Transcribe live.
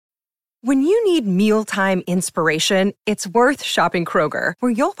When you need mealtime inspiration, it's worth shopping Kroger,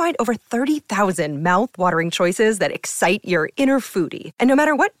 where you'll find over 30,000 mouth-watering choices that excite your inner foodie. And no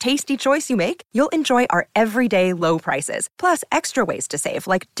matter what tasty choice you make, you'll enjoy our everyday low prices, plus extra ways to save,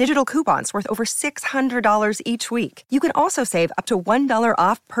 like digital coupons worth over $600 each week. You can also save up to $1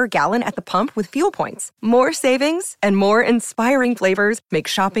 off per gallon at the pump with fuel points. More savings and more inspiring flavors make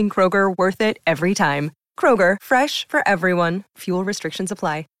shopping Kroger worth it every time. Kroger, fresh for everyone. Fuel restrictions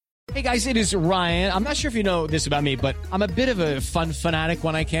apply. Hey guys, it is Ryan. I'm not sure if you know this about me, but I'm a bit of a fun fanatic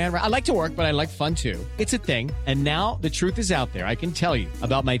when I can. I like to work, but I like fun too. It's a thing. And now the truth is out there. I can tell you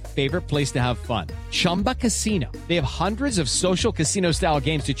about my favorite place to have fun. Chumba Casino. They have hundreds of social casino style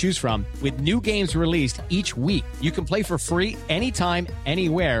games to choose from with new games released each week. You can play for free anytime,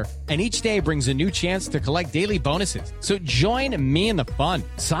 anywhere. And each day brings a new chance to collect daily bonuses. So join me in the fun.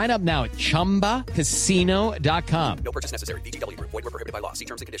 Sign up now at ChumbaCasino.com. No purchase necessary. VGW Group. Void where prohibited by law. See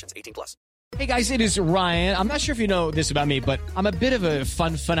terms and conditions. 18+. Hey guys, it is Ryan. I'm not sure if you know this about me, but I'm a bit of a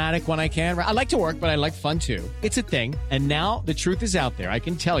fun fanatic when I can. I like to work, but I like fun too. It's a thing. And now the truth is out there. I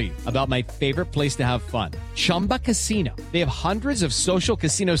can tell you about my favorite place to have fun. Chumba Casino. They have hundreds of social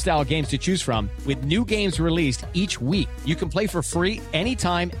casino style games to choose from with new games released each week. You can play for free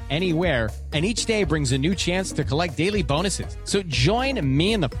anytime, anywhere. And each day brings a new chance to collect daily bonuses. So join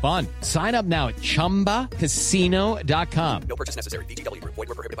me in the fun. Sign up now at ChumbaCasino.com. No purchase necessary. VGW Group. Void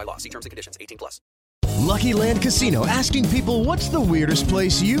where prohibited by law. See terms and conditions. 18+. Lucky Land Casino, asking people, what's the weirdest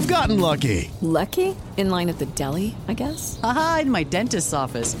place you've gotten lucky? Lucky? In line at the deli, I guess? Aha, in my dentist's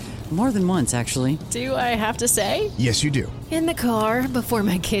office. More than once, actually. Do I have to say? Yes, you do. In the car before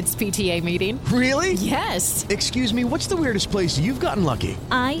my kids' PTA meeting. Really? Yes. Excuse me, what's the weirdest place you've gotten lucky?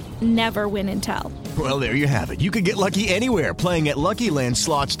 I never win and tell. Well, there you have it. You can get lucky anywhere, playing at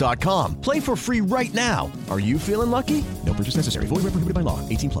LuckyLandSlots.com. Play for free right now. Are you feeling lucky? No purchase necessary. Void where prohibited by law.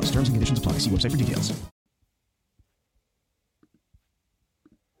 18+. Terms and conditions apply. See website for details.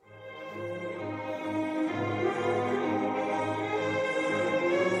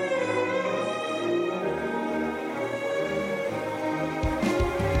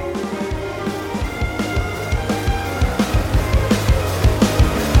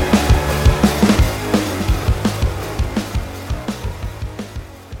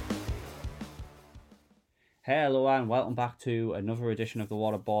 Hello and welcome back to another edition of the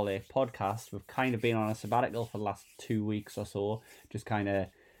What a Ball Ache podcast. We've kind of been on a sabbatical for the last 2 weeks or so. Just kind of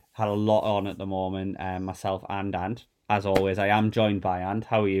had a lot on at the moment, myself and Ant. As always, I am joined by Ant.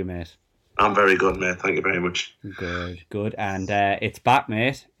 How are you, mate? I'm very good, mate. Thank you very much. Good. And it's back,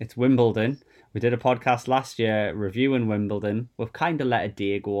 mate. It's Wimbledon. We did a podcast last year reviewing Wimbledon. We've kind of let a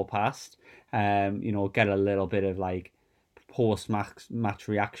day go past. Get a little bit of like post-match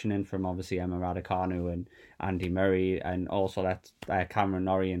reaction in from obviously Emma Raducanu and Andy Murray, and also that Cameron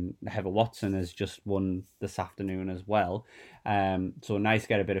Norrie and Heather Watson has just won this afternoon as well. So nice to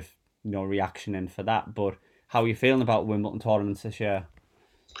get a bit of reaction in for that. But how are you feeling about Wimbledon tournaments this year?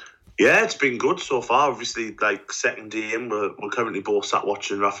 Yeah, it's been good so far. Obviously, like second day in, we're currently both sat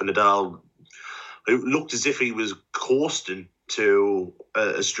watching Rafa Nadal. It looked as if he was coasting to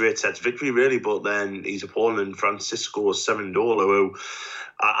a straight sets victory, really, but then his opponent Francisco Cerundolo, who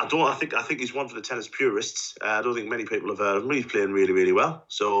I think he's one for the tennis purists. I don't think many people have heard of him. He's playing really, really well,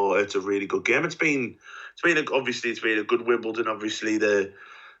 so it's a really good game. It's been obviously a good Wimbledon. Obviously, the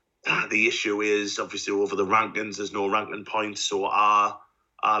issue is obviously over the rankings. There's no ranking points, so are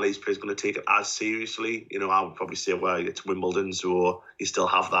these players going to take it as seriously? I would probably say, well, it's Wimbledon, so you still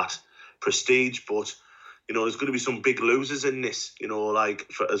have that prestige, but there's going to be some big losers in this,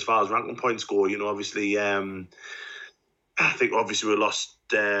 as far as ranking points go. Obviously, I think obviously we lost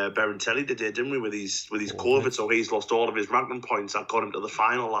Berrettini today, didn't we, with his COVID, so he's lost all of his ranking points. That got him to the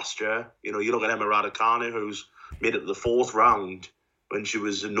final last year. You look at Emma Raducanu, who's made it to the fourth round when she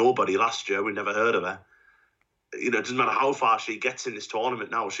was a nobody last year. We never heard of her. It doesn't matter how far she gets in this tournament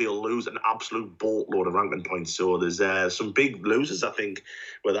now, she'll lose an absolute boatload of ranking points. So there's some big losers, I think,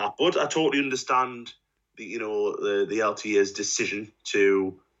 with that. But I totally understand the LTA's decision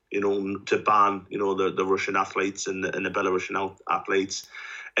to ban the Russian athletes and the Belarusian athletes,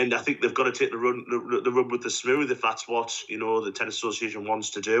 and I think they've got to take the run with the smooth if that's what the tennis association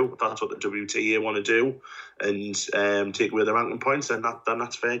wants to do. If that's what the WTA want to do, and take away the ranking points, then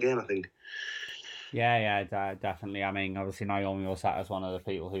that's fair game, I think. Yeah, definitely. I mean, obviously Naomi Osaka is one of the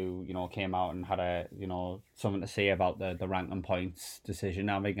people who came out and had something to say about the ranking points decision.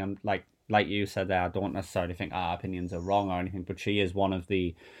 I mean, like you said there, I don't necessarily think our opinions are wrong or anything, but she is one of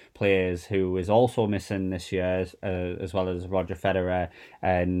the players who is also missing this year, as well as Roger Federer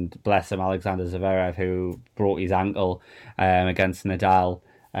and, bless him, Alexander Zverev, who broke his ankle against Nadal.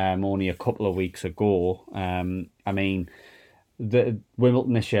 only a couple of weeks ago. I mean, the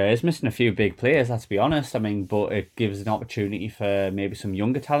Wimbledon this year is missing a few big players, let's be honest. I mean, but it gives an opportunity for maybe some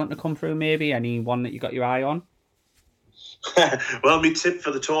younger talent to come through, maybe. Anyone that you got your eye on? Well, my tip for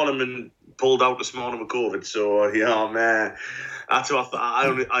the tournament pulled out this morning with COVID, so that's what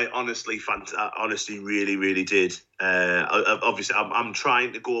I honestly really did. Obviously, I'm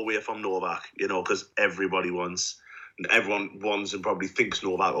trying to go away from Novak, because everyone wants and probably thinks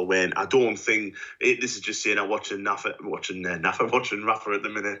Novak will win. I don't think this is just saying I'm watching Rafa at the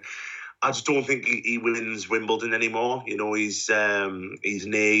minute. I just don't think he wins Wimbledon anymore. His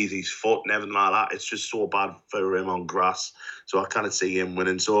knees, his foot, and everything like that. It's just so bad for him on grass. So I can't see him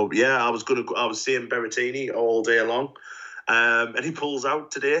winning. So yeah, I was seeing Berrettini all day long, and he pulls out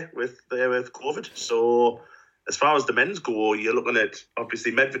today with COVID. So as far as the men's go, you're looking at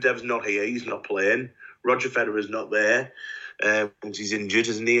obviously Medvedev's not here. He's not playing. Roger Federer's not there. He's injured,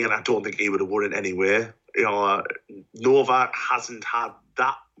 isn't he? And I don't think he would have won it anyway. Novak hasn't had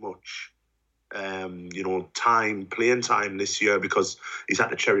that much, playing time this year because he's had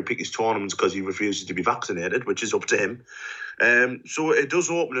to cherry pick his tournaments because he refuses to be vaccinated, which is up to him. So it does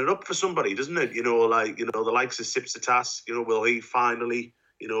open it up for somebody, doesn't it? The likes of Tsitsipas, will he finally,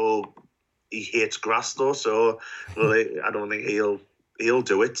 he hates grass though, so I don't think he'll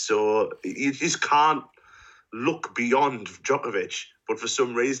do it. So you just can't look beyond Djokovic, but for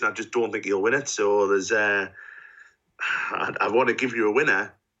some reason I just don't think he'll win it. So there's I want to give you a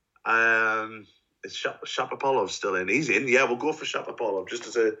winner. Is Shapovalov still in? He's in. Yeah, we'll go for Shapovalov just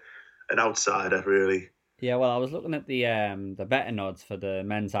as an outsider, really. Yeah, well, I was looking at the betting odds for the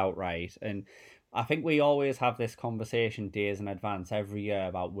men's outright, and I think we always have this conversation days in advance every year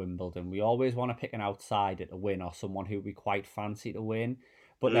about Wimbledon. We always want to pick an outsider to win or someone who we quite fancy to win.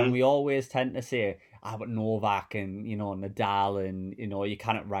 But then we always tend to say, but Novak and, Nadal and, you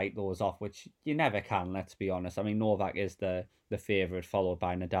cannot write those off, which you never can, let's be honest. I mean, Novak is the favourite, followed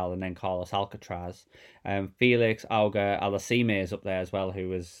by Nadal and then Carlos Alcaraz. Felix Auger-Aliassime is up there as well,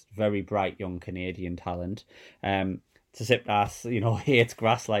 who is very bright young Canadian talent. Tsitsipas, hates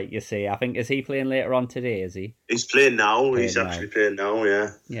grass, like you say. I think, is he playing later on today, is he? He's playing now. He's actually playing now,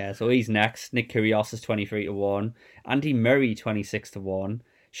 yeah. Yeah, so he's next. Nick Kyrgios is 23-1. Andy Murray, 26-1.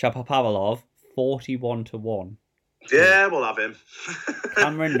 Shapovalov, 41-1. Yeah, we'll have him.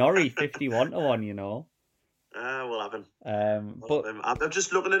 Cameron Norrie, 51-1, We'll have him. But I'm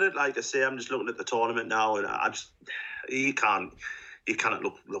just looking at it, like I say, I'm just looking at the tournament now, and you cannot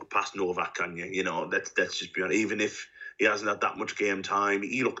look past Novak, can you? Let's just be honest. Even if he hasn't had that much game time,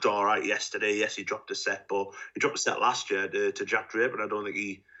 he looked all right yesterday. Yes, he dropped a set, but he dropped a set last year to Jack Draper, and I don't think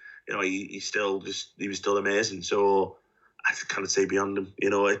he was still amazing. So I can't say beyond him.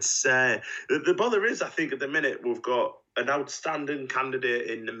 It's the bother is, I think at the minute we've got an outstanding candidate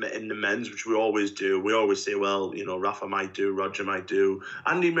in the men's, which we always do. We always say, well, Rafa might do, Roger might do.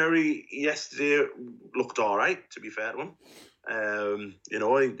 Andy Murray yesterday looked all right, to be fair to him.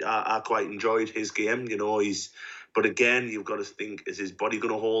 I quite enjoyed his game. But again, you've got to think, is his body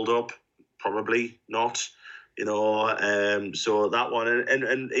going to hold up? Probably not. So that one,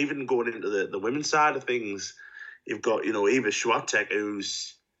 and even going into the women's side of things, you've got, Iga Swiatek,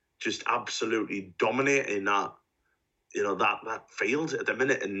 who's just absolutely dominating that field at the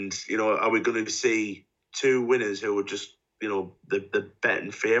minute. And, are we going to see two winners who are just, the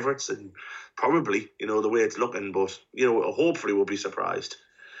betting favourites? And probably, the way it's looking, but, hopefully we'll be surprised.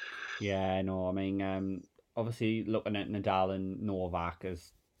 Yeah, I know. I mean, obviously looking at Nadal and Novak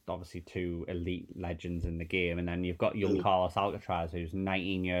as obviously two elite legends in the game, and then you've got young Carlos Alcaraz, who's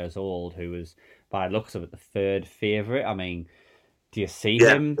 19 years old, who is, by the looks of it, the third favourite. I mean, do you see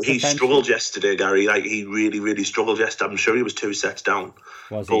him? He struggled yesterday, Gary. Like, he really, really struggled yesterday. I'm sure he was 2 sets down.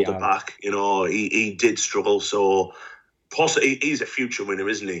 Pulled it back. He did struggle. So, possibly, he's a future winner,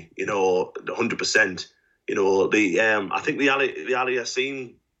 isn't he? 100%. I think the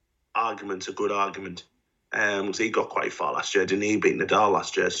Aliassime argument's a good argument. So he got quite far last year, didn't he? He beat Nadal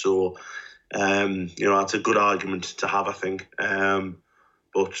last year. So, that's a good argument to have, I think.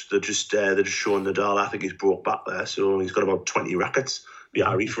 But they're just showing Nadal. I think he's broke back there, so he's got about 20 rackets. Be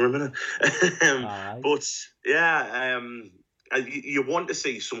Harry for a minute. But yeah, you want to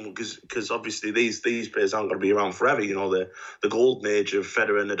see someone, because obviously these players aren't going to be around forever. The golden age of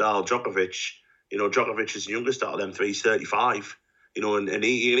Federer, Nadal, Djokovic. Djokovic is the youngest out of them three. He's 35. And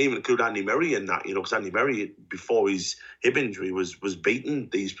he even include Andy Murray in that. Because Andy Murray, before his hip injury, was beating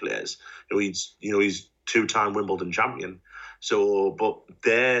these players. He's 2-time Wimbledon champion. So, but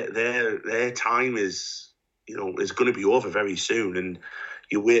their time is going to be over very soon, and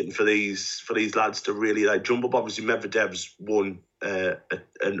you're waiting for these lads to really like jump up. Obviously, Medvedev's won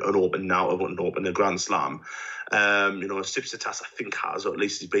an Open now, a Grand Slam. Tsitsipas, I think, has, or at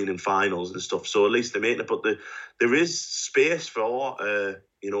least he's been in finals and stuff. So at least they're making it. But there is space for a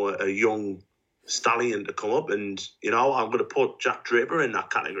young stallion to come up, and I'm going to put Jack Draper in that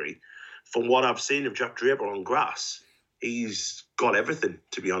category. From what I've seen of Jack Draper on grass, he's got everything,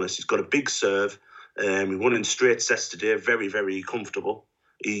 to be honest. He's got a big serve. He won in straight sets today, very, very comfortable.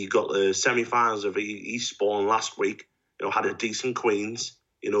 He got the semi-finals of Eastbourne last week, had a decent Queens.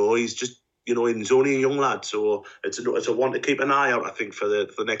 He's just, he's only a young lad, so it's a one to keep an eye out, I think, for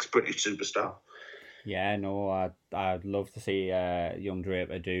the next British superstar. Yeah, no, I'd love to see young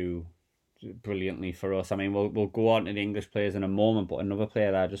Draper do brilliantly for us. I mean, we'll go on to the English players in a moment, but another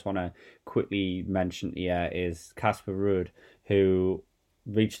player that I just want to quickly mention here is Casper Ruud, who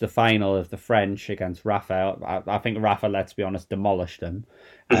reached the final of the French against Rafa. I think Rafa, let's be honest, demolished him.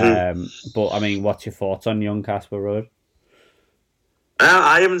 But I mean, what's your thoughts on young Casper Ruud?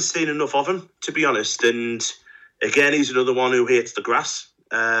 I haven't seen enough of him, to be honest. And again, he's another one who hates the grass.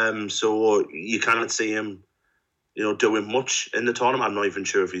 So you cannot see him, doing much in the tournament. I'm not even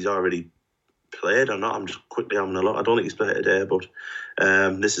sure if he's already played or not. I'm just quickly having a look. I don't think he's played today, but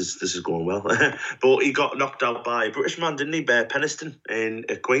this is going well. But he got knocked out by a British man, didn't he? Peniston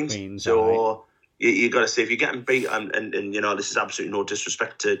at Queens. So right. you got to say, if you're getting beat, and this is absolutely no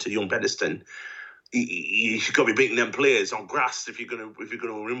disrespect to young Peniston, you've got to be beating them players on grass if you're gonna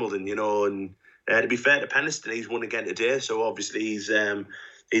win Wimbledon, And to be fair to Peniston, he's won again today. So obviously he's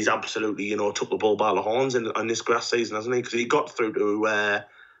absolutely took the bull by the horns on this grass season, hasn't he? Because he got through to a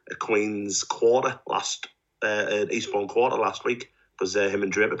Queen's quarter an Eastbourne quarter last week, because him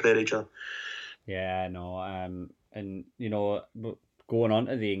and Draper played each other. Yeah, no, and going on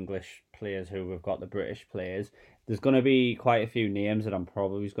to the English players who we've got, the British players, there's going to be quite a few names that I'm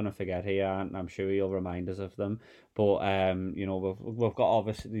probably going to forget here, and I'm sure you'll remind us of them. But we've got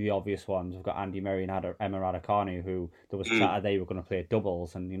obviously the obvious ones. We've got Andy Murray and Emma Raducanu, who there was chatter they were going to play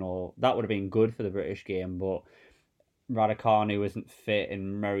doubles, and that would have been good for the British game, but Raducanu isn't fit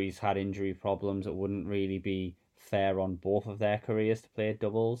and Murray's had injury problems. It wouldn't really be fair on both of their careers to play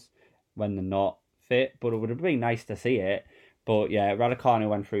doubles when they're not fit, but it would have been nice to see it. But yeah, Raducanu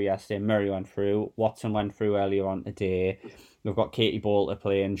went through yesterday, Murray went through, Watson went through earlier on today. We've got Katie Boulter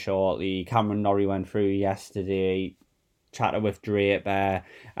playing shortly. Cameron Norrie went through yesterday. Chatter with Draper,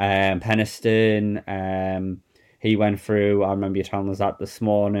 Peniston, he went through. I remember you telling us that this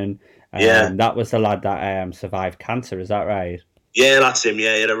morning. That was the lad that survived cancer, is that right? Yeah, that's him.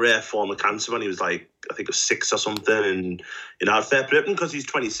 Yeah, he had a rare form of cancer when he was like, I think it was 6 or something. And, fair play to him because he's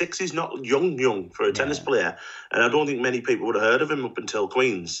 26. He's not young for a tennis player. And I don't think many people would have heard of him up until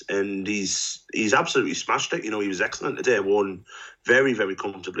Queens. And he's absolutely smashed it. He was excellent today. Won very, very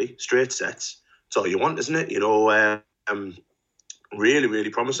comfortably. Straight sets. That's all you want, isn't it? Really, really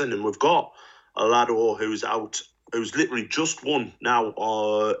promising. And we've got a lad who's out, who's literally just won now,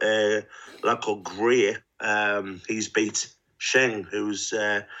 a lad called Gray. He's beat Sheng, who's,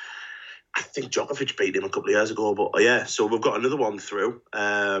 I think Djokovic beat him a couple of years ago. But yeah, so we've got another one through.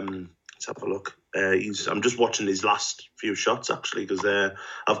 Let's have a look. I'm just watching his last few shots, actually, because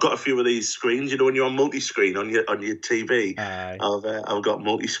I've got a few of these screens. When you're on multi-screen on your TV, I've got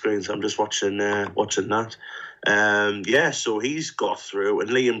multi-screen, so I'm just watching that. So he's got through,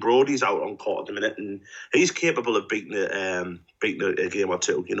 and Liam Brody's out on court at the minute, and he's capable of beating a game or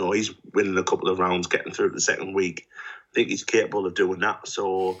two. He's winning a couple of rounds, getting through the second week. I think he's capable of doing that.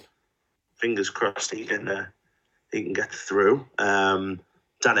 So fingers crossed he can get through. Dan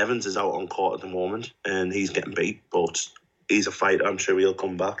Evans is out on court at the moment, and he's getting beat, but he's a fighter. I'm sure he'll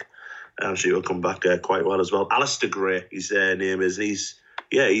come back. I'm sure he'll come back quite well as well. Alistair Gray, his name is. He's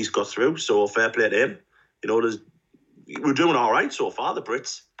got through. So fair play to him. We're doing all right so far, the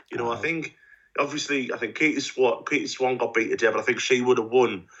Brits. I think Katie Swan got beat today, but I think she would have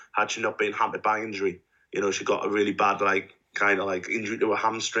won had she not been hampered by injury. She got a really bad injury to her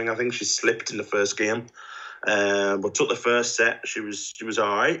hamstring. I think she slipped in the first game, but took the first set. She was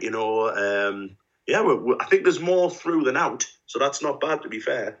all right. I think there's more through than out, so that's not bad, to be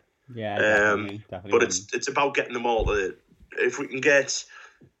fair. Yeah, definitely. But it's about getting them all. If we can get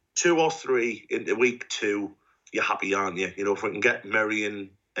 2 or 3 into week 2, you're happy, aren't you? If we can get Murray and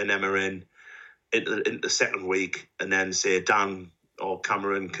Emma in the second week, and then say Dan or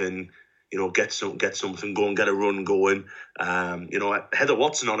Cameron can, get something going, get a run going. Heather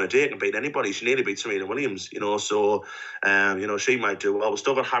Watson on a day can beat anybody. She nearly beat Serena Williams. So she might do well. We've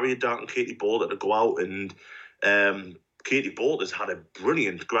still got Harriet Dart and Katie Boulter to go out, and Katie Boulter's had a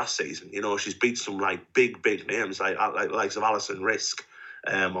brilliant grass season. She's beat some big names like of Alison Risk.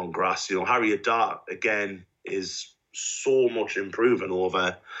 on grass. You know, Harriet Dart again is so much improving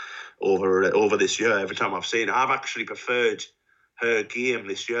over this year. Every time I've seen her, I've actually preferred her game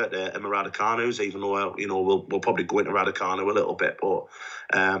this year to Emma Raducanu's, even though, you know, we'll probably go into Raducanu a little bit. But,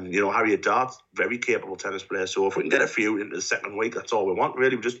 you know, Harriet Dart, very capable tennis player. So if we can get a few into the second week, that's all we want,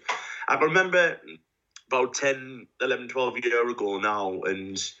 really. I remember about 10, 11, 12 years ago now,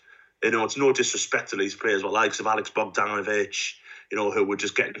 and, you know, it's no disrespect to these players, but likes of Alex Bogdanovic, you know, who were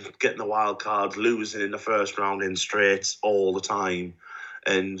just getting the wild cards, losing in the first round in straights all the time.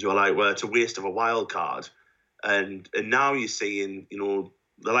 And you're like, well, it's a waste of a wild card. And now you're seeing, you know,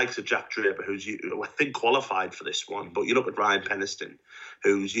 the likes of Jack Draper, who's, I think, qualified for this one. But you look at Ryan Peniston,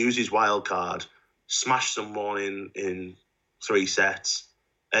 who's used his wild card, smashed someone in 3 sets,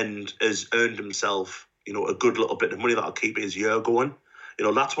 and has earned himself, you know, a good little bit of money that'll keep his year going. You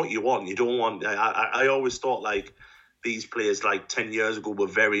know, that's what you want. You don't want... I always thought, like, these players, like, 10 years ago were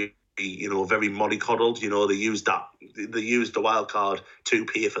very, you know, very mollycoddled. You know, they used the wild card to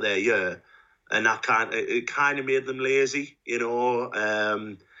pay for their year. And that kind of made them lazy, you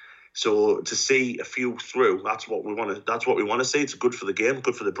know. So to see a few through, that's what we want to see. It's good for the game,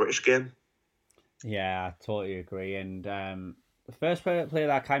 good for the British game. Yeah, I totally agree. And the first player that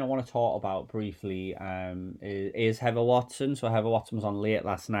I kind of want to talk about briefly is Heather Watson. So Heather Watson was on late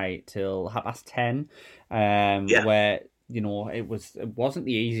last night till 10:30, where, you know, it wasn't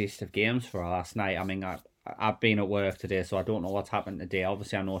the easiest of games for her last night. I mean, I've been at work today, so I don't know what's happened today.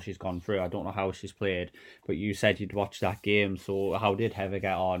 Obviously, I know she's gone through. I don't know how she's played, but you said you'd watched that game. So how did Heather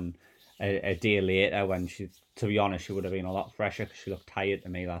get on a day later when to be honest, she would have been a lot fresher because she looked tired to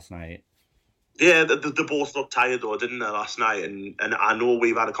me last night? Yeah, they both looked tired though, didn't they, last night? And I know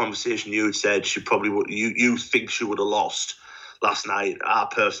we've had a conversation. You had said she probably would. You think she would have lost last night. I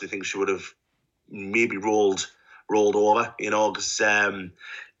personally think she would have maybe rolled over. You know, because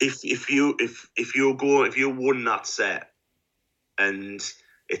if you won that set and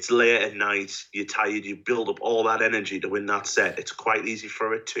it's late at night, you're tired, you build up all that energy to win that set, it's quite easy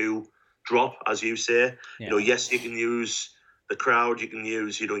for it to drop, as you say. Yeah. You know, yes, you can use the crowd, you can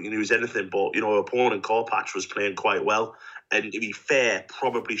use anything, but, you know, her opponent, Korpatch, was playing quite well, and to be fair,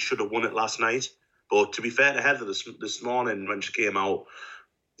 probably should have won it last night. But to be fair to Heather, this morning when she came out,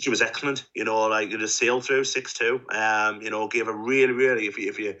 she was excellent. You know, like, you just sailed through 6-2. You know, gave a really, really, if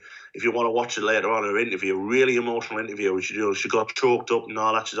you want to watch it later on, her interview, a really emotional interview. She got choked up and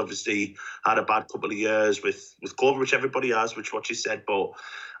all that. She's obviously had a bad couple of years with COVID, which everybody has, which what she said. But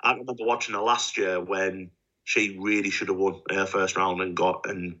I remember watching her last year when she really should have won her first round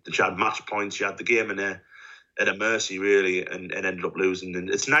and she had match points. She had the game at her mercy, really, and ended up losing. And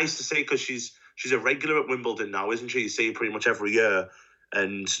it's nice to see, because she's a regular at Wimbledon now, isn't she? You see her pretty much every year.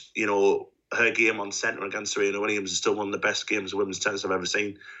 And, you know, her game on centre against Serena Williams is still one of the best games of women's tennis I've ever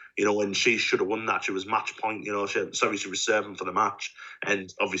seen. You know, and she should have won that. She was match point, you know. She was serving for the match. And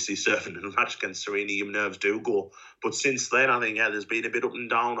obviously serving in the match against Serena, your nerves do go. But since then, I think, there's been a bit up and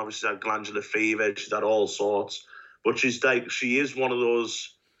down. Obviously, she's had glandular fever. She's had all sorts. But she is one of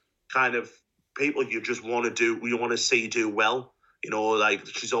those kind of people you want to see do well. You know, like,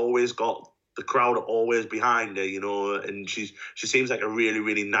 she's always got... the crowd are always behind her, you know, and she seems like a really,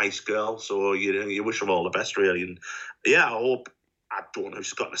 really nice girl. So, you know, you wish her all the best, really. And yeah, I don't know if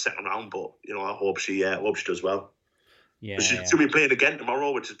she's got in the second round, but, you know, I hope she does well. Yeah. She'll be playing again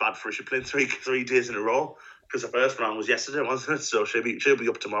tomorrow, which is bad for her. She's playing three days in a row, because the first round was yesterday, wasn't it? So she'll be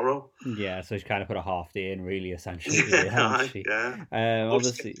up tomorrow. Yeah, so she's kind of put a half day in, really, essentially.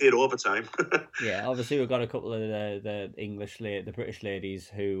 Obviously, paid overtime. Yeah, obviously we've got a couple of the British ladies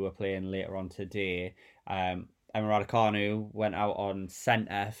who are playing later on today. Emma Raducanu went out on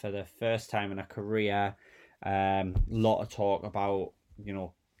centre for the first time in her career. Lot of talk about, you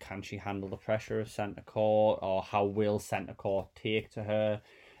know, can she handle the pressure of centre court, or how will centre court take to her?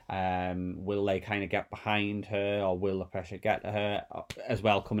 Will they kind of get behind her, or will the pressure get to her as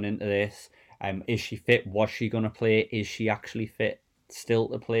well coming into this? Is she fit? Was she going to play? Is she actually fit still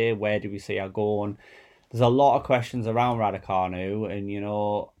to play? Where do we see her going? There's a lot of questions around Raducanu, and, you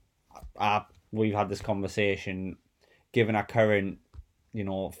know, we've had this conversation. Given her current, you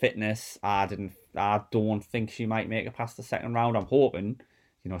know, fitness, I don't think she might make it past the second round. I'm hoping,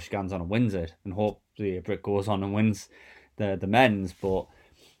 you know, she goes on and wins it, and hopefully Britt goes on and wins the men's, but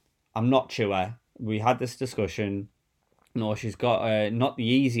I'm not sure. We had this discussion. No, she's got not the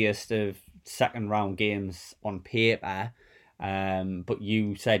easiest of second round games on paper, but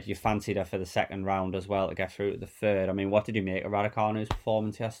you said you fancied her for the second round as well to get through to the third. I mean, what did you make of Raducanu's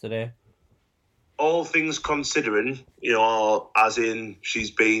performance yesterday? All things considering, you know, as in she's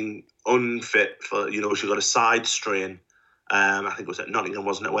been unfit for, you know, she got a side strain, I think it was at Nottingham,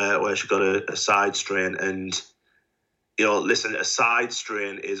 wasn't it, where she got a side strain. And, listen, a side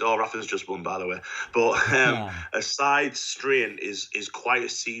strain is... Oh, Rafa's just won, by the way. But a side strain is quite a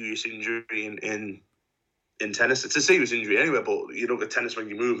serious injury in tennis. It's a serious injury anyway, but you look at tennis when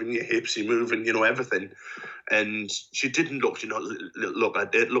you're moving your hips, you're moving, everything. And she didn't look,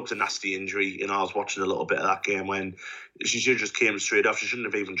 it looked a nasty injury. I was watching a little bit of that game when she should just came straight off. She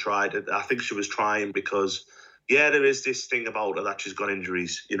shouldn't have even tried it. I think she was trying because, there is this thing about her that she's got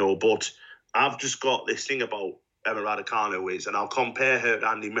injuries, but I've just got this thing about Emma Raducanu and I'll compare her to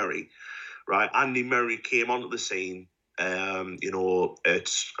Andy Murray, right? Andy Murray came onto the scene, I think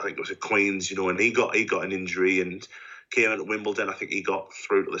it was at Queen's, and he got an injury and came into Wimbledon. I think he got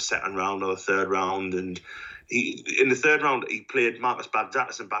through to the second round or the third round, and in the third round he played Marcus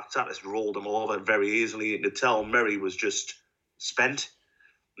Baghdatis, and Baghdatis rolled him over very easily. And to tell Murray was just spent.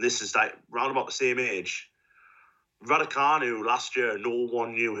 This is like round about the same age. Raducanu last year, no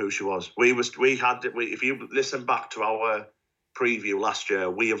one knew who she was. If you listen back to our preview last year,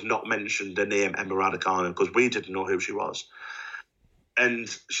 we have not mentioned the name Emma Raducanu because we didn't know who she was. And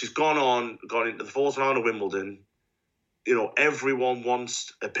she's gone into the fourth round of Wimbledon. Everyone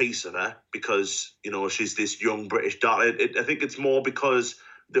wants a piece of her because, she's this young British darling. I think it's more because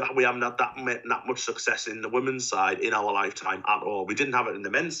we haven't had that much success in the women's side in our lifetime at all. We didn't have it in the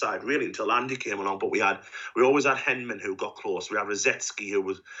men's side really until Andy came along, but we always had Henman who got close. We had Rosetsky who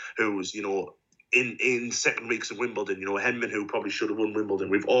was in second weeks of Wimbledon, Henman who probably should have won Wimbledon.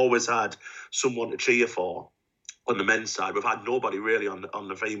 We've always had someone to cheer for on the men's side. We've had nobody really on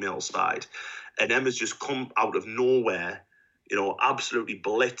the female side. And Emma's just come out of nowhere, absolutely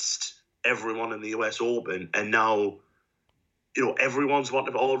blitzed everyone in the US Open. And now, everyone's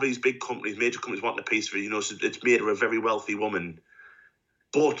wanting, all these big companies, major companies wanting a piece of her, so it's made her a very wealthy woman.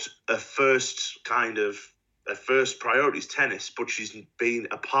 But her first priority is tennis, but she's been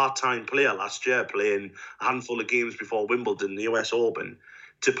a part-time player last year, playing a handful of games before Wimbledon, the US Open,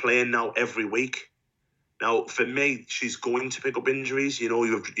 to playing now every week. Now, for me, she's going to pick up injuries.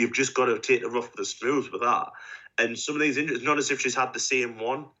 You've just got to take the rough with the smooth with that. And some of these injuries, not as if she's had the same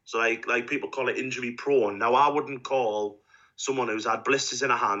one. So like people call it injury prone. Now, I wouldn't call someone who's had blisters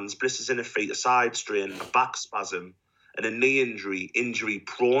in her hands, blisters in her feet, a side strain, a back spasm, and a knee injury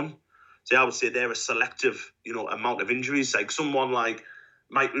prone. So I would say they're a selective, amount of injuries. Like someone like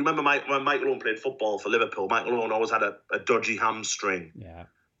Mike. Remember when Michael Owen played football for Liverpool? Michael Owen always had a dodgy hamstring. Yeah.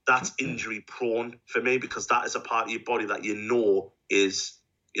 That's injury prone for me because that is a part of your body that is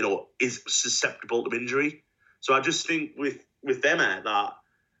susceptible to injury. So I just think with Emma that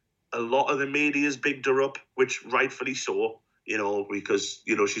a lot of the media's bigged her up, which rightfully so, because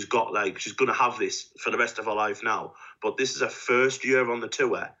she's going to have this for the rest of her life now. But this is her first year on the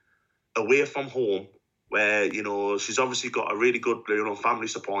tour, away from home, where she's obviously got a really good family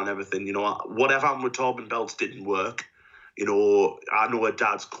support and everything. Whatever happened with Torben Belts didn't work. I know her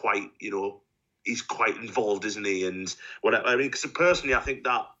dad's quite, he's quite involved, isn't he? And whatever. I mean, because personally, I think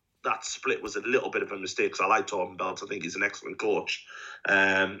that split was a little bit of a mistake. Because I like Torben Belts. I think he's an excellent coach,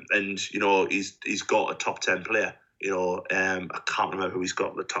 and he's got a top 10 player. I can't remember who he's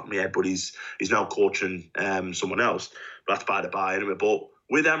got at the top of my head, but he's now coaching someone else. But that's by the by anyway. But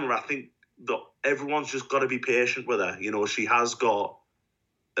with Emma, I think that everyone's just got to be patient with her. She has got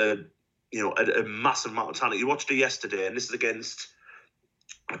a massive amount of talent. You watched her yesterday, and this is against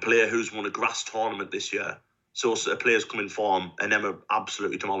a player who's won a grass tournament this year. So a player's come in form, and Emma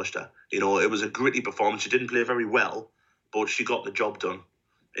absolutely demolished her. It was a gritty performance. She didn't play very well, but she got the job done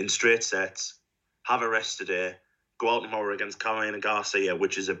in straight sets. Have a rest today. Go out tomorrow against Carolina Garcia,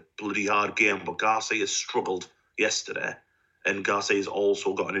 which is a bloody hard game, but Garcia struggled yesterday, and Garcia's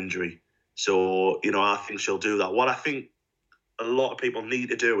also got an injury. So, I think she'll do that. What I think a lot of people need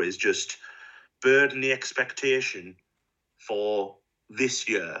to do is just burden the expectation for this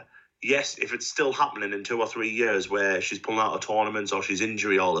year. Yes, if it's still happening in 2 or 3 years where she's pulling out of tournaments or she's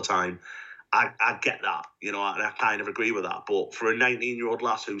injury all the time, I get that, and I kind of agree with that. But for a 19-year-old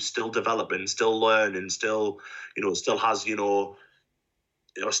lass who's still developing, still learning, still has,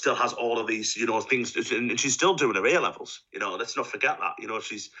 still has all of these, things, and she's still doing her A-levels, let's not forget that,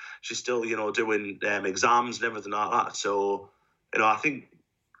 she's still, doing exams and everything like that. So, I think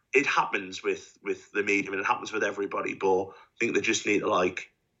it happens with the media and it happens with everybody, but I think they just need to,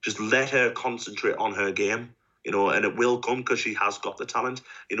 just let her concentrate on her game, and it will come because she has got the talent.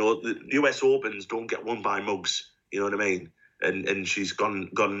 The US Opens don't get won by mugs, you know what I mean? And she's gone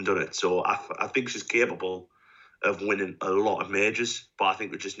and done it. So I think she's capable of winning a lot of majors, but I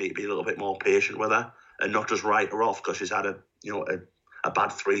think we just need to be a little bit more patient with her and not just write her off because she's had a bad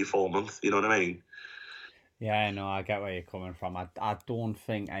 3-4 months, you know what I mean? Yeah, no, I get where you're coming from. I don't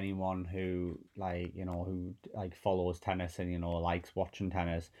think anyone who follows tennis and likes watching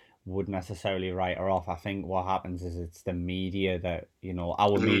tennis would necessarily write her off. I think what happens is it's the media that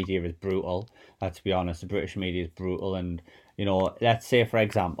our media is brutal. Let's be honest, the British media is brutal, and let's say for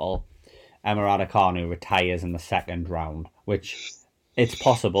example, Emma Raducanu retires in the second round, which it's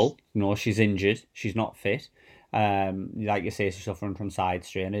possible. She's injured, she's not fit. Like you say, she's suffering from side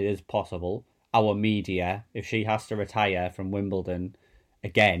strain. It is possible. Our media, if she has to retire from Wimbledon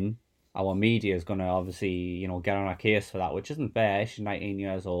again, our media is going to obviously, get on her case for that, which isn't fair. She's 19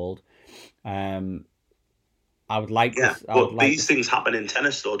 years old. I would like this. But these things happen in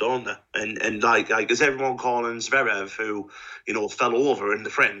tennis, though, don't they? And like is everyone calling Zverev, who fell over in the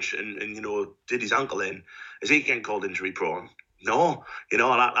French and did his ankle in? Is he getting called injury prone? No,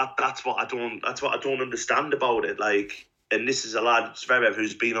 that's what I don't understand about it. Like. And this is a lad, Zverev,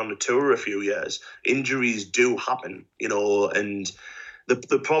 who's been on the tour a few years. Injuries do happen, and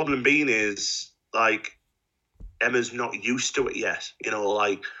the problem being is, like, Emma's not used to it yet.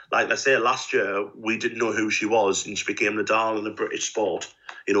 Like I say, last year, we didn't know who she was, and she became the darling of British sport.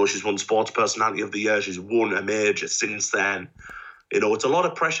 She's won Sports Personality of the Year. She's won a major since then. It's a lot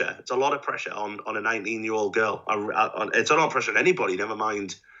of pressure. It's a lot of pressure on a 19-year-old girl. It's a lot of pressure on anybody, never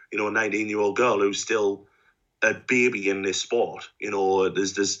mind, a 19-year-old girl who's still a baby in this sport.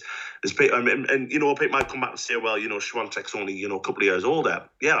 There's people, and people might come back and say, well, Swiatek's only, a couple of years older.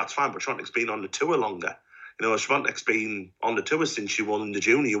 Yeah, that's fine, but Swiatek's been on the tour longer. Swiatek's been on the tour since she won the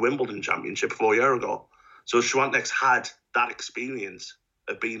Junior Wimbledon Championship 4 years ago. So Swiatek's had that experience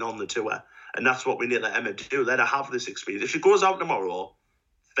of being on the tour. And that's what we need to let Emma do. Let her have this experience. If she goes out tomorrow,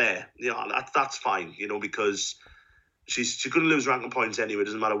 fair. That's fine, because she's going to lose ranking points anyway. It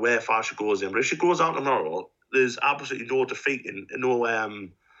doesn't matter where far she goes in. But if she goes out tomorrow, there's absolutely no defeat and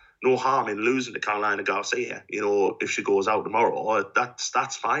no harm in losing to Carolina Garcia. If she goes out tomorrow,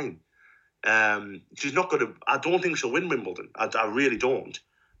 that's fine. She's not going to. I don't think she'll win Wimbledon. I really don't.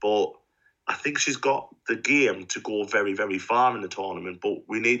 But I think she's got the game to go very, very far in the tournament. But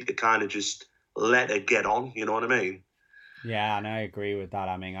we need to kind of just let her get on. You know what I mean? Yeah, and I agree with that.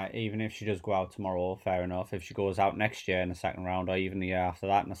 I mean, even if she does go out tomorrow, fair enough. If she goes out next year in the second round, or even the year after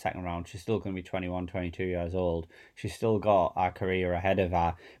that in the second round, she's still going to be 21, 22 years old. She's still got her career ahead of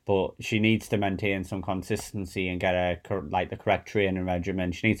her, but she needs to maintain some consistency and get the correct training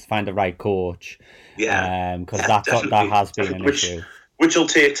regimen. She needs to find the right coach. Yeah, because that has been an issue. Which will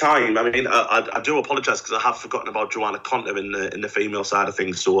take time. I mean, I do apologise because I have forgotten about Joanna Konta in the female side of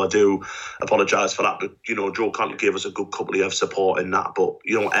things, so I do apologise for that. But, Jo Konta gave us a good couple of years of support in that. But,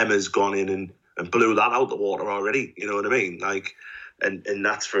 Emma's gone in and blew that out the water already, you know what I mean? Like, and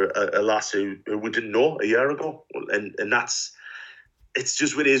that's for a lass who we didn't know a year ago. And that's, it's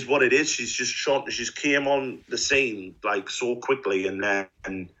just, it is what it is. She's just shot, she's came on the scene, like, so quickly, and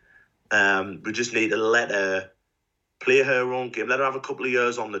we just need to let her play her own game, let her have a couple of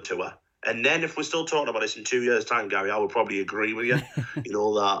years on the tour. And then if we're still talking about this in 2 years' time, Gary, I would probably agree with you,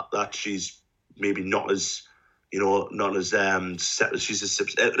 that she's maybe not as, she's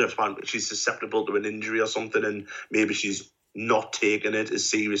susceptible to an injury or something, and maybe she's not taking it as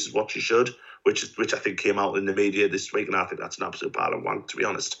serious as what she should, which I think came out in the media this week, and I think that's an absolute pile of wank, to be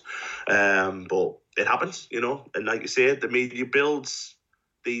honest. But it happens, and like you say, the media builds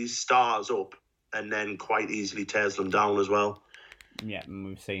these stars up and then quite easily tears them down as well. Yeah, and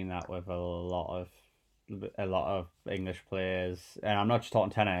we've seen that with a lot of English players, and I'm not just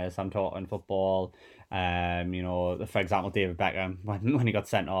talking tennis. I'm talking football. For example, David Beckham when he got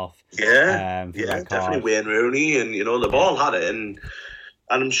sent off. Yeah, definitely Wayne Rooney, and they've all had it, and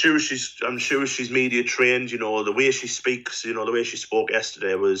I'm sure she's media trained. The way she speaks, the way she spoke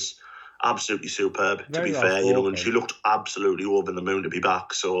yesterday was absolutely superb. Very to be fair, and she looked absolutely over the moon to be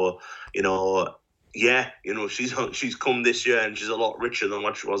back. So, she's come this year and she's a lot richer than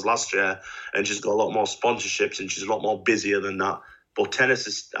what she was last year, and she's got a lot more sponsorships and she's a lot more busier than that. But tennis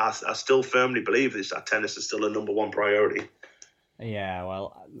is, I still firmly believe this, that tennis is still a number one priority. Yeah,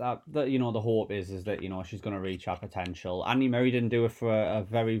 well, the hope is that, she's going to reach her potential. Andy Murray didn't do it for a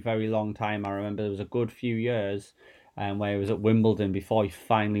very, very long time. I remember there was a good few years where he was at Wimbledon before he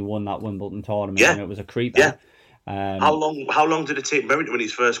finally won that Wimbledon tournament, and it was a creeper. Yeah. How long did it take Murray to win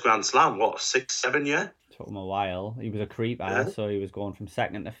his first Grand Slam? 6, 7 years? It took him a while. He was a creeper, so he was going from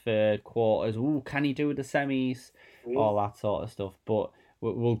second to third, quarters. Ooh, can he do the semis? All that sort of stuff. But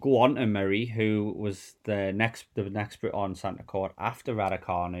we'll go on to Murray, who was the next Brit on centre court after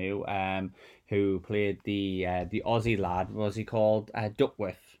Raducanu, who played the Aussie lad. What was he called?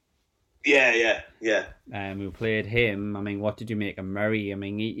 Duckworth. Yeah. We played him. I mean, what did you make of Murray? I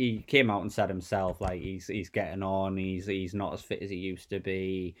mean, he came out and said himself, like, he's getting on. He's not as fit as he used to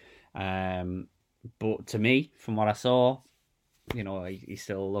be. But to me, from what I saw, you know, he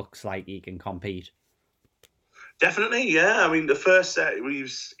still looks like he can compete. Definitely, yeah. I mean, the first set,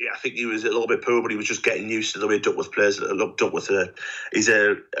 I think he was a little bit poor, but he was just getting used to the way Duckworth plays. Look, Duckworth, he's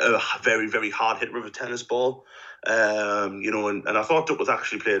a very, very hard hitter of a tennis ball. You know, and I thought Duckworth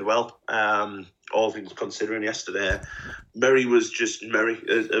actually played well. All things considering, yesterday, Murray was just Murray.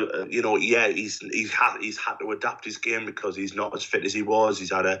 You know, yeah, he's had to adapt his game because he's not as fit as he was.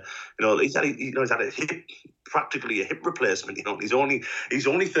 He's had a hip, practically a hip replacement. You know, he's only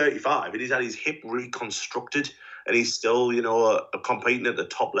 35, and he's had his hip reconstructed, and he's still, you know, competing at the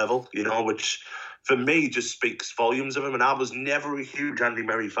top level. You know, which for me just speaks volumes of him. And I was never a huge Andy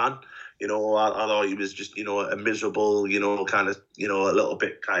Murray fan. You know, I thought he was just, you know, a miserable, you know, kind of, you know, a little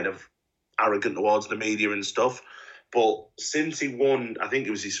bit kind of arrogant towards the media and stuff. But since he won, I think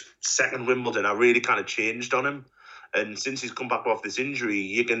it was his second Wimbledon, I really kind of changed on him. And since he's come back off this injury,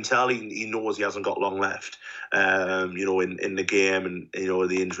 you can tell he knows he hasn't got long left, you know, in the game. And, you know,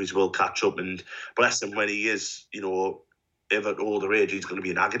 the injuries will catch up. And bless him, when he is, you know, of an older age, he's going to be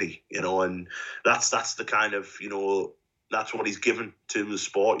in agony, you know. And that's the kind of, you know, that's what he's given to the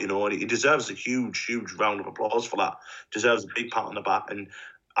sport, you know, and he deserves a huge, huge round of applause for that. Deserves a big pat on the back. And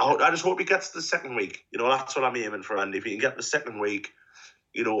I just hope he gets the second week. You know, that's what I'm aiming for, Andy. If he can get the second week,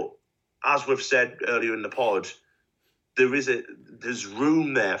 you know, as we've said earlier in the pod, there's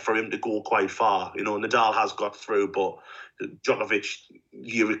room there for him to go quite far. You know, Nadal has got through, but Djokovic,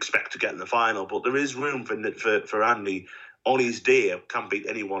 you expect to get in the final. But there is room for Andy on his day, can beat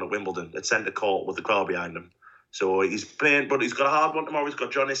anyone at Wimbledon at centre court with the crowd behind him. So he's playing, but he's got a hard one tomorrow. He's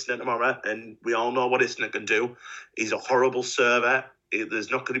got John Isner tomorrow, and we all know what Isner can do. He's a horrible server.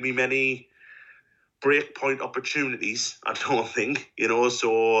 There's not going to be many breakpoint opportunities, I don't think, you know,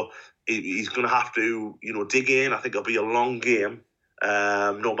 so he's going to have to, you know, dig in. I think it'll be a long game.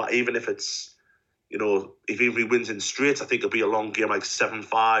 No matter, even if it's, you know, if he wins in straight, I think it'll be a long game, like 7-5,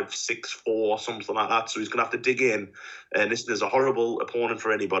 6-4, something like that. So he's going to have to dig in. And this is a horrible opponent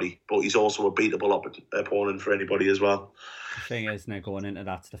for anybody, but he's also a beatable opponent for anybody as well. The thing is, Nick, going into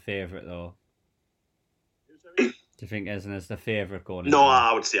that's the favourite, though. Do you think Isner's the favourite going into No, that?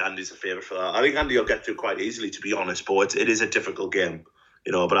 I would say Andy's the favourite for that. I think Andy will get through quite easily, to be honest, but it is a difficult game,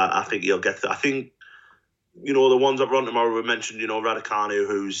 you know, but I think he'll get through. I think, you know, the ones that run tomorrow, we mentioned, you know, Raducanu,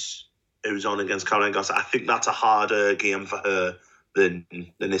 who's on against Caroline Garcia. I think that's a harder game for her than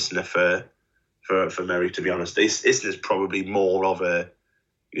Isner for Mary, to be honest. Isner's probably more of a,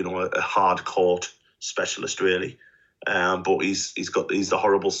 you know, a hard court specialist, really. But he's the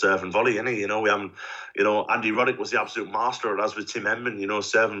horrible serve and volley, isn't he? You know, we haven't, you know, Andy Roddick was the absolute master, as was Tim Henman, you know,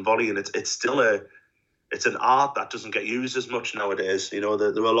 serve and volley, and it's still it's an art that doesn't get used as much nowadays. You know,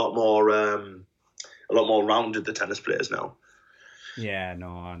 they're a lot more rounded, the tennis players now. Yeah, no,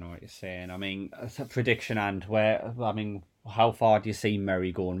 I know what you're saying. I mean, a prediction, and how far do you see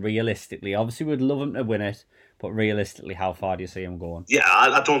Murray going realistically? Obviously, we'd love him to win it, but realistically, how far do you see him going? Yeah,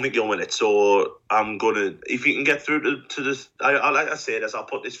 I don't think he'll win it. So I'm gonna, if he can get through to this, I like I say this, I'll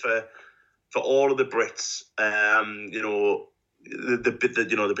put this for all of the Brits. You know,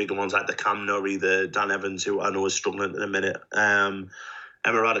 the bigger ones like the Cam Nurray, the Dan Evans, who I know is struggling in a minute. Emma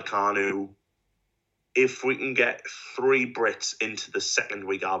Raducanu. If we can get 3 Brits into the second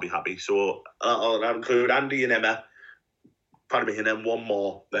week, I'll be happy. So I'll include Andy and Emma, and then one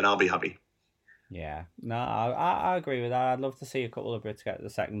more, then I'll be happy. Yeah, no, I agree with that. I'd love to see a couple of Brits get to the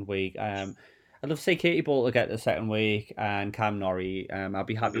second week. I'd love to see Katie Boulter get to the second week and Cam Norrie. I'd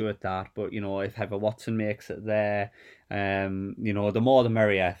be happy with that. But, you know, if Heather Watson makes it there, you know, the more the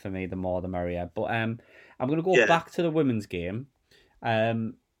merrier for me, the more the merrier. But I'm going to go back to the women's game.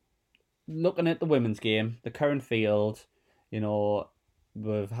 Looking at the women's game, the current field, you know,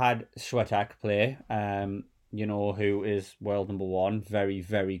 we've had Swiatek play, you know, who is world number 1, very,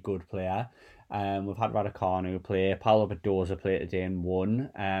 very good player. We've had Raducanu play, Paula Badoza play today and won.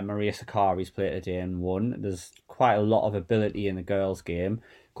 Maria Sakkari's played today and won. There's quite a lot of ability in the girls' game.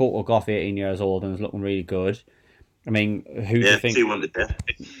 Coco Gauff, 18 years old, and is looking really good. I mean, who do you think?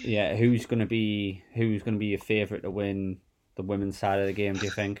 Yeah, who's going to be your favourite to win the women's side of the game, do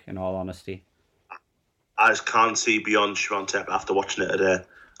you think, in all honesty? I just can't see beyond Swiatek after watching it today.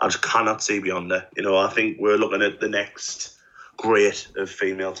 I just cannot see beyond her. You know, I think we're looking at the next great of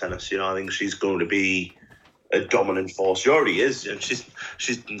female tennis. You know, I think she's going to be a dominant force. She already is, and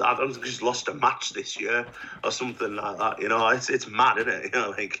I don't think she's lost a match this year or something like that. You know, it's mad, isn't it? You know,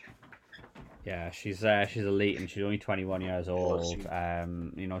 like. Yeah, she's elite, and she's only 21 years old.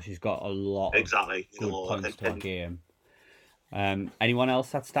 She's got a lot of good points to her game. Anyone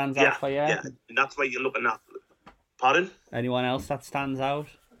else that stands out for you? Yeah, and that's where you're looking at. Pardon? Anyone else that stands out?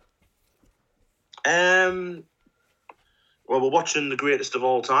 Well, we're watching the greatest of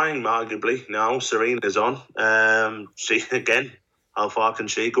all time, arguably, now. Serena's on. She, again, how far can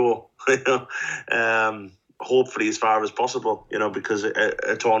she go? Hopefully as far as possible, because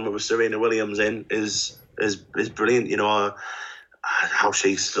a tournament with Serena Williams in is brilliant, how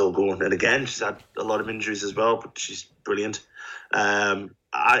she's still going. And again, she's had a lot of injuries as well, but she's brilliant. I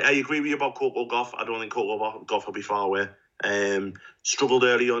agree with you about Coco Gauff. I don't think Coco Gauff will be far away. Struggled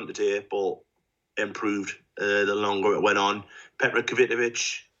early on today, but improved the longer it went on. Petra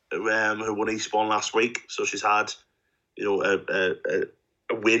Kvitovic, who won Eastbourne last week, so she's had, a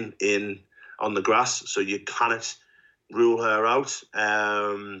win on the grass, so you cannot rule her out.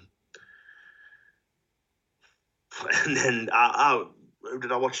 And then who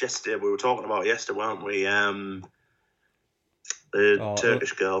did I watch yesterday? We were talking about yesterday, weren't we? The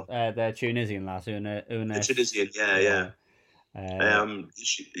Turkish girl. The Tunisian lass, Una. The Tunisian, yeah.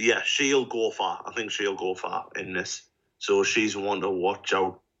 She'll go far. I think she'll go far in this. So she's one to watch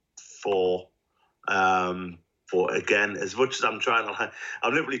out for. But again, as much as I'm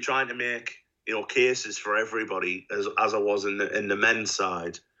literally trying to make cases for everybody as I was in the men's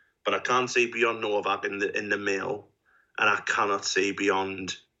side, but I can't see beyond Novak in the male, and I cannot see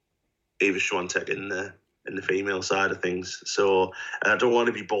beyond Iga Swiatek in the female side of things. So I don't want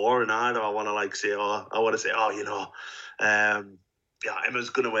to be boring either. I want to say, Emma's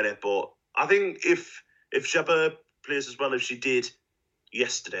going to win it. But I think if Shepard plays as well as she did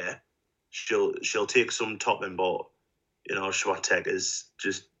yesterday, she'll take some topping. But Swiatek is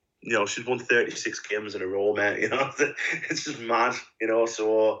just, she's won 36 games in a row, mate. It's just mad.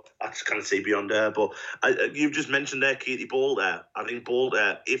 So I just can't see beyond her. But you've just mentioned there, Katie Boulter. I think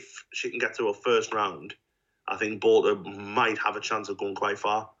Boulter, if she can get to her first round, I think Boulter might have a chance of going quite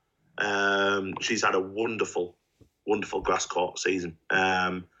far. She's had a wonderful grass court season.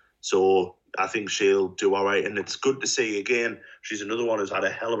 So I think she'll do all right. And it's good to see, again, she's another one who's had a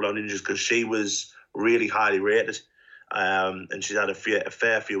hell of a lot of injuries because she was really highly rated. And she's had a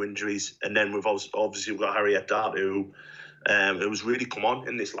fair few injuries. And then we've obviously got Harriet Dart, who who's really come on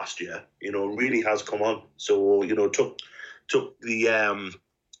in this last year. Really has come on. So, took the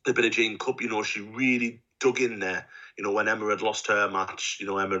Billie Jean Cup, she really dug in there. When Emma had lost her match,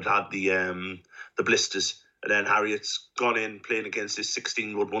 Emma had the blisters. And then Harriet's gone in playing against this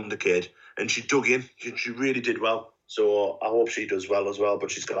 16-year-old wonder kid. And she dug in. She really did well. So I hope she does well as well.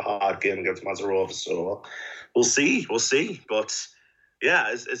 But she's got a hard game against Mazarova. So we'll see. But yeah,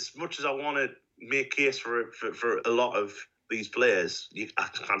 as much as I want to make case for a lot of these players, I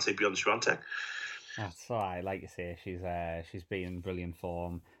can't say beyond Swiatek. That's all right. Like you say, she's been in brilliant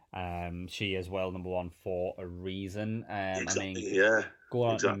form. She is world number one for a reason. Exactly, Go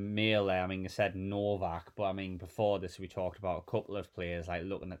on to male there. You said Novak, but before this we talked about a couple of players, like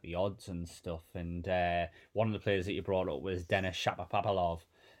looking at the odds and stuff. And one of the players that you brought up was Denis Shapovalov.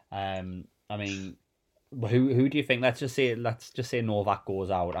 Who do you think? Let's just say Novak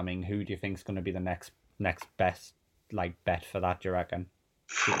goes out. Who do you think is going to be the next best bet for that? Do you reckon?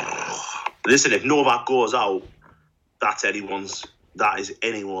 Listen, if Novak goes out, that's anyone's. That is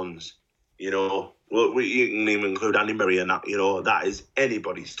anyone's. We you can even include Andy Murray and that. That is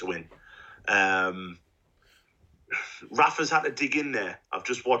anybody's to win. Rafa's had to dig in there. I've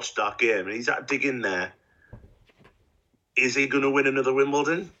just watched that game, and he's had to dig in there. Is he going to win another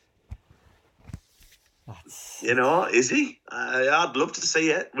Wimbledon? Is he? I'd love to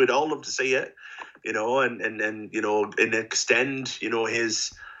see it. We'd all love to see it. And extend,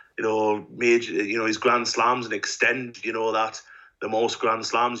 his, major, his Grand Slams, and extend, that the most Grand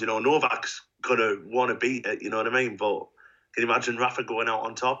Slams. Novak's gonna want to beat it. You know what I mean? But can you imagine Rafa going out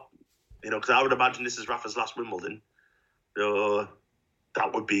on top? Because I would imagine this is Rafa's last Wimbledon. So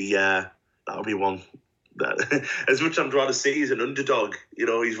that would be one. As much as I'd rather see he's an underdog.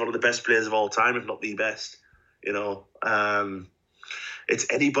 He's one of the best players of all time, if not the best. It's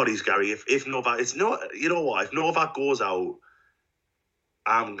anybody's, Gary. If Novak, it's not. You know what? If Novak goes out,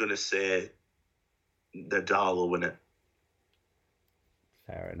 I'm gonna say Nadal will win it.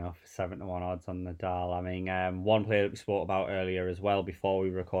 Fair enough. 7-1 odds on Nadal. One player that we spoke about earlier as well before we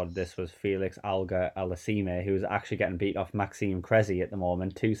recorded this was Felix Auger-Aliassime, who's actually getting beat off Maxime Cressy at the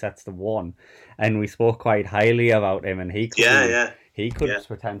moment, 2-1. And we spoke quite highly about him, and he could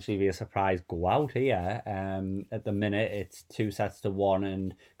potentially be a surprise go out here. At the minute, it's 2-1,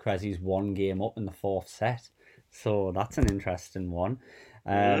 and Cressy's one game up in the fourth set. So that's an interesting one.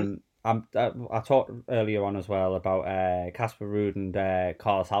 I talked earlier on as well about Casper Ruud and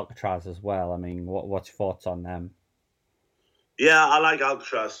Carlos Alcaraz as well. I mean, what's your thoughts on them? Yeah, I like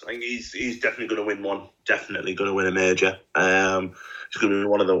Alcaraz. I think he's definitely going to win one. Definitely going to win a major. He's going to be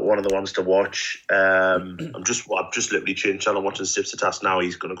one of the ones to watch. I've just literally changed channel watching Tsitsipas now.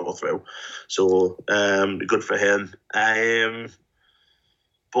 He's going to go through, so good for him.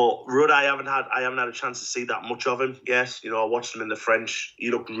 But Ruud, I haven't had a chance to see that much of him. Yes, I watched him in the French. He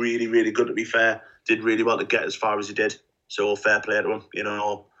looked really, really good. To be fair, did really well to get as far as he did. So fair play to him.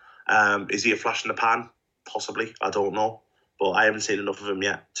 Is he a flash in the pan? Possibly. I don't know. But I haven't seen enough of him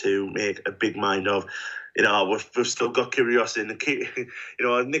yet to make a big mind of. We've still got Kyrgios in.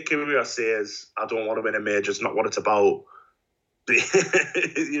 Nick Kyrgios says, "I don't want to win a major. It's not what it's about." You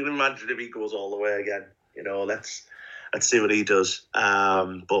can imagine if he goes all the way again. Let's see what he does.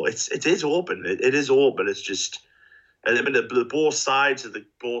 But it is open. It is open. It's just, I mean, both sides of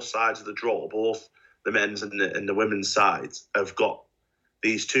the draw, both the men's and the women's sides have got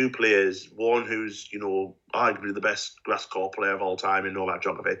these two players, one who's, arguably the best grass court player of all time in Novak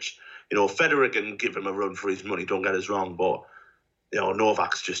Djokovic. Federer can give him a run for his money, don't get us wrong, but,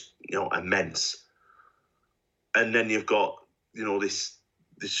 Novak's just, immense. And then you've got, this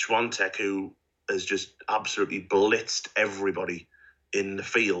Swiatek who has just absolutely blitzed everybody in the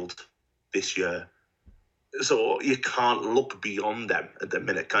field this year. So you can't look beyond them at the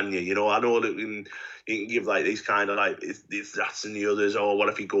minute, can you? I know that you can give like these kind of like if that's and the others, or what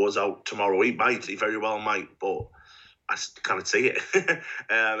if he goes out tomorrow? He very well might, but I just can't see it.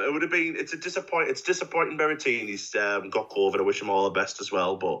 It would have been. It's disappointing. Berrettini's got COVID. I wish him all the best as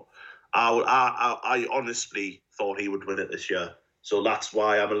well, but I honestly thought he would win it this year. So that's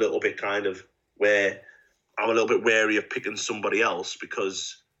why I'm a little bit wary of picking somebody else,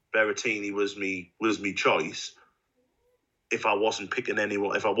 because Berrettini was me choice if I wasn't picking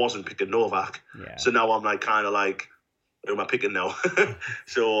anyone, if I wasn't picking Novak. Yeah. So now I'm who am I picking now?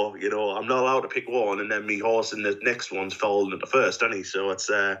 So, I'm not allowed to pick one, and then me horse in the next one's falling at the first, isn't he? So it's,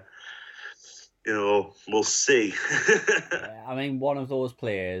 we'll see. Yeah, I mean, one of those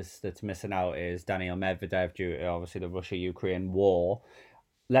players that's missing out is Daniil Medvedev due to obviously the Russia-Ukraine war.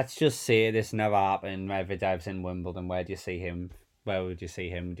 Let's just say this never happened. Medvedev's in Wimbledon. Where would you see him? Would you see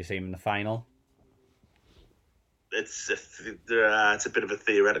him in the final? It's a bit of a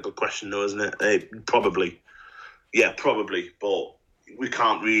theoretical question, though, isn't it? Probably. Yeah, probably. But we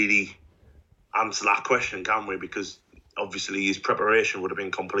can't really answer that question, can we? Because obviously his preparation would have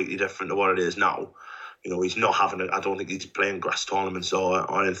been completely different to what it is now. He's not having I don't think he's playing grass tournaments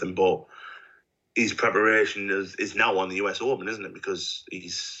or anything, but his preparation is now on the US Open, isn't it? Because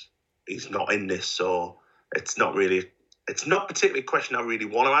he's not in this, so it's not particularly a question I really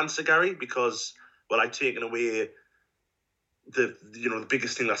want to answer, Gary, because I've taken away the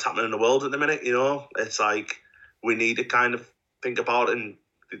biggest thing that's happening in the world at the minute. It's like we need to kind of think about it, and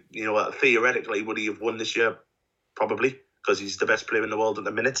theoretically, would he have won this year? Probably, because he's the best player in the world at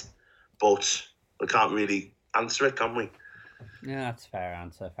the minute. But we can't really answer it, can we? Yeah, that's a fair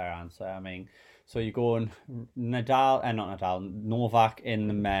answer. I mean, so you're going Novak in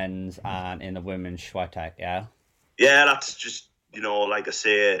the men's and in the women's Swiatek, yeah? Yeah, that's just, like I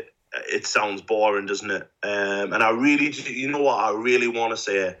say, it sounds boring, doesn't it? And I really, I really want to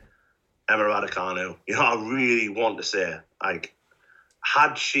say Emma Raducanu. I really want to say,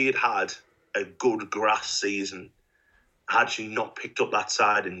 had she had a good grass season, had she not picked up that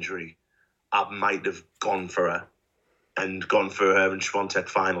side injury, I might have gone for her in Swiatek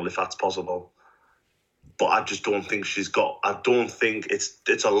final if that's possible. But I just don't think I don't think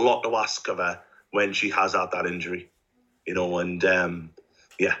it's a lot to ask of her when she has had that injury, and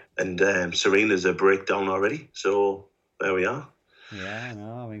Serena's a breakdown already. So there we are. Yeah,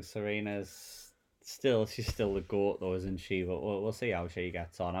 no, I mean Serena's she's still the GOAT though, isn't she? But we'll see how she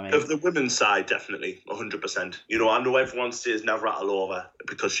gets on. I mean, of the women's side, definitely 100%. I know everyone says Navratilova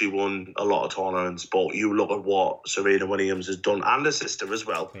because she won a lot of tournaments, but you look at what Serena Williams has done, and her sister as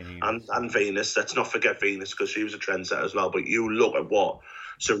well, and Venus. Let's not forget Venus, because she was a trendsetter as well. But you look at what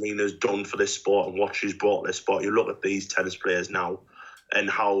Serena's done for this sport and what she's brought to this sport. You look at these tennis players now and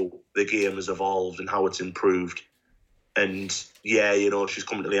how the game has evolved and how it's improved. And yeah, she's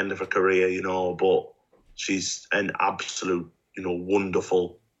coming to the end of her career, but she's an absolute,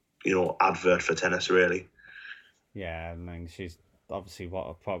 wonderful, advert for tennis, really. Yeah, I mean, she's obviously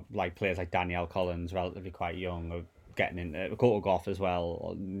players like Danielle Collins, relatively quite young, are getting into Coco Gauff as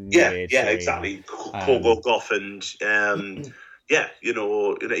well. Yeah, exactly. Coco Gauff and yeah,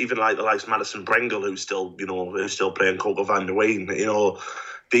 even like the likes of Madison Brengle, who's still playing Coco van der Ween.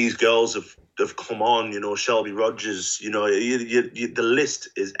 These girls have come on. Shelby Rogers. The list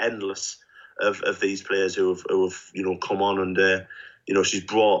is endless of these players who have come on, and she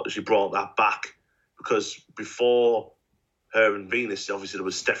brought that back, because before her and Venus, obviously there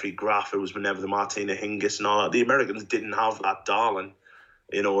was Steffi Graf, who was whenever the Martina Hingis and all that. The Americans didn't have that darling,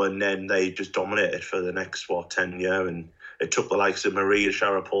 and then they just dominated for the next 10 years, and it took the likes of Maria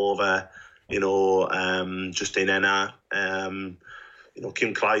Sharapova, Justine Henin,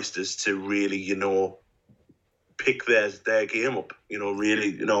 Kim Clijsters to really, pick their game up.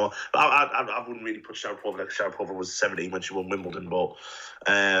 Really, I wouldn't really put Sharapova. Like Sharapova was 17 when she won Wimbledon, but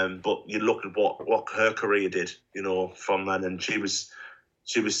you look at what her career did, from then, and she was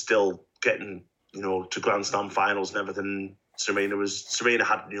still getting, to Grand Slam finals and everything. Serena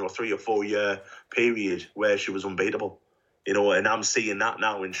had 3 or 4 year period where she was unbeatable, and I'm seeing that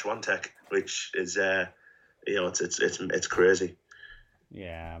now in Swiatek, which is it's crazy.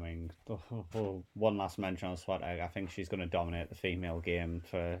 Yeah, I mean, one last mention on Swiatek. I think she's going to dominate the female game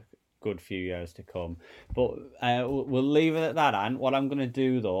for a good few years to come. But we'll leave it at that, and what I'm going to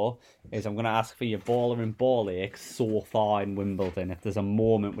do, though, is I'm going to ask for your baller and ball ache so far in Wimbledon. If there's a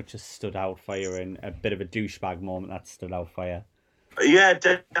moment which has stood out for you, and a bit of a douchebag moment that stood out for you. Yeah,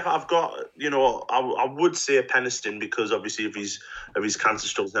 I've got, I would say Peniston, because obviously of his cancer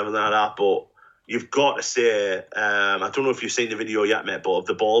struggles and everything like that, but you've got to say, I don't know if you've seen the video yet, mate, but of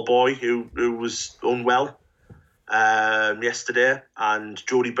the ball boy who was unwell yesterday, and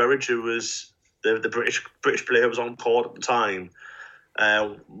Jodie Burridge, who was the British player who was on court at the time,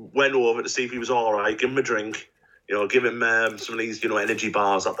 went over to see if he was all right, give him a drink, give him some of these, energy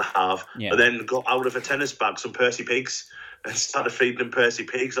bars that they have, and then got out of a tennis bag some Percy Pigs and started feeding him Percy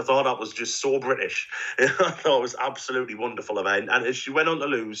Pigs. I thought that was just so British. I thought it was absolutely wonderful of her. And she went on to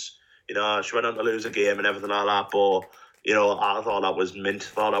lose. She went on to lose a game and everything like that. But, I thought that was mint.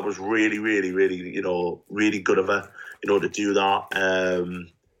 I thought that was really, really, really, really good of her, to do that.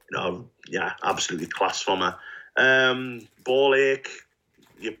 Absolutely class from her. Ball ache,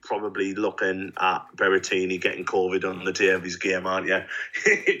 you're probably looking at Berrettini getting COVID on the day of his game, aren't you?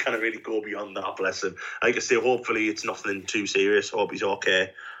 You can't really go beyond that, bless him. Like I say, hopefully it's nothing too serious. I hope he's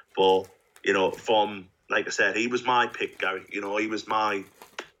okay. But, like I said, he was my pick, Gary. He was my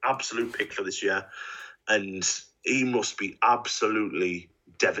absolute pick for this year, and he must be absolutely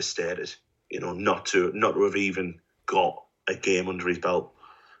devastated, not to have even got a game under his belt.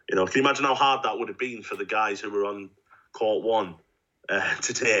 Can you imagine how hard that would have been for the guys who were on court one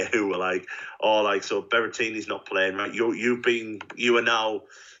today, who were like, so Berrettini's not playing, right? You are now,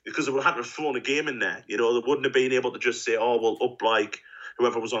 because they would have had to have thrown a game in there. They wouldn't have been able to just say, up like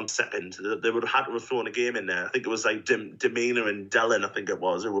whoever was on second. They would have had to have thrown a game in there. I think it was like Demina and Dellin, I think it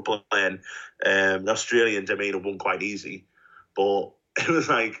was, who were playing. The Australian Demina won quite easy. But it was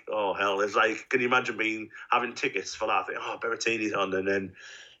like, oh, hell. It's like, can you imagine having tickets for that? Berrettini's on, and then,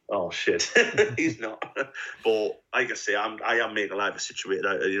 oh, shit, he's not. But like I say, I am making light of a situation,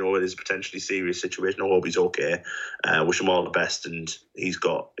 it is a potentially serious situation. I hope he's okay. Wish him all the best, and he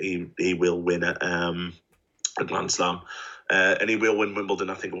will win a Grand Slam. And he will win Wimbledon,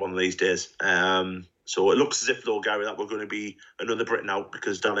 I think, one of these days. So it looks as if, though, Gary, that we're going to be another Britain out,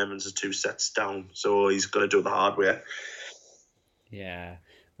 because Dan Evans is 2 sets down. So he's going to do it the hard way. Yeah,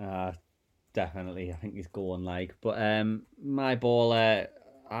 definitely. I think he's going like. But my baller,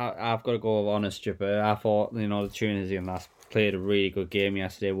 I've got to go honest, Chipper. I thought, the Tunisian lass played a really good game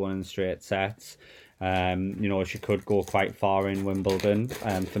yesterday, won in straight sets. She could go quite far in Wimbledon.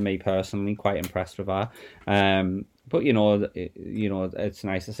 For me personally, quite impressed with her. But it's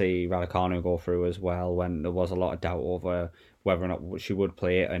nice to see Raducanu go through as well, when there was a lot of doubt over whether or not she would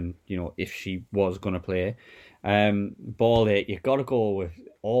play, and if she was going to play. Ball ache, you've got to go with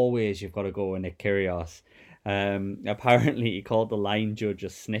Nick Kyrgios. Apparently he called the line judge a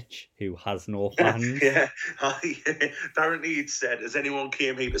snitch who has no fans. Yeah. Apparently he'd said, has anyone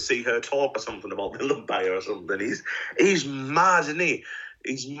came here to see her talk or something about the umpire or something? He's mad, isn't he?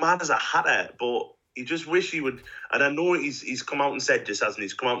 He's mad as a hatter, but you just wish he would. And I know he's come out and said this, hasn't he?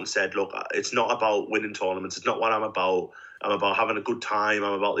 He's come out and said, look, it's not about winning tournaments. It's not what I'm about. I'm about having a good time.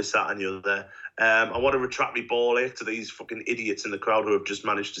 I'm about this, that, and the other. I want to retract my ball ache to these fucking idiots in the crowd who have just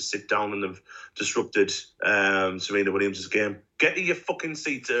managed to sit down and have disrupted Serena Williams' game. Get to your fucking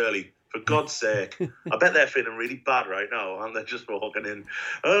seats early, for God's sake. I bet they're feeling really bad right now, and they're just walking in.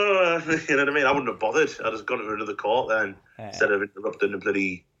 You know what I mean? I wouldn't have bothered. I'd just gone to another court then, instead of interrupting the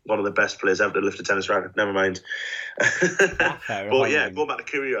bloody one of the best players ever to lift a tennis racket. Never mind. But yeah, going back to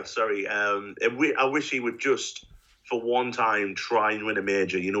Kyrgios, sorry. I wish he would just for one time try and win a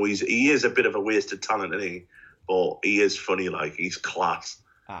major. You know, he is a bit of a wasted talent, isn't he? But he is funny, like, he's class.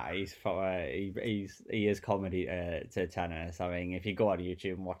 He is comedy to tennis. I mean, if you go on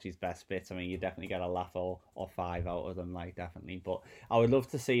YouTube and watch his best bits, I mean, you definitely get a laugh or five out of them, like, definitely. But I would love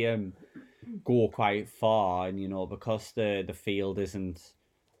to see him go quite far, and, you know, because the field isn't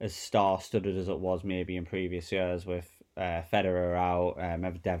as star-studded as it was maybe in previous years with Federer out,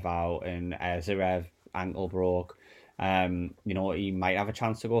 Medvedev out, and Zverev ankle broke. You know, he might have a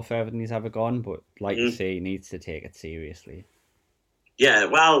chance to go further than he's ever gone, but like you say, he needs to take it seriously. Yeah,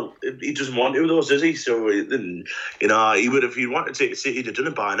 well, he doesn't want to, though, does he? So, you know, he would, if he wanted to take a city, he'd have done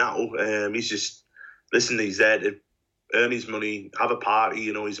it by now. He's just, listen, he's there to earn his money, have a party,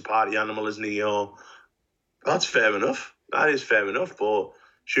 you know, he's a party animal, isn't he? Or, that's fair enough. That is fair enough, but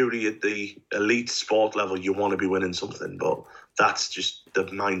surely at the elite sport level, you want to be winning something, but that's just the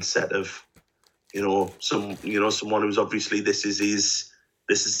mindset of, someone who's obviously this is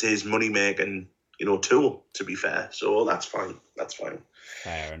his money making, tool, to be fair. So that's fine.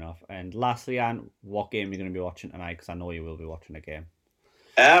 Fair enough. And lastly, Anne, what game are you going to be watching tonight? Because I know you will be watching a game.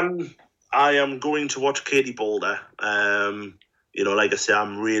 I am going to watch Katie Boulder. Like I say,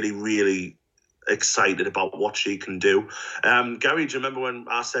 I'm really, really excited about what she can do. Gary, do you remember when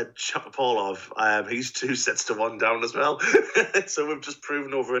I said Shapovalov? He's 2-1 down as well. So we've just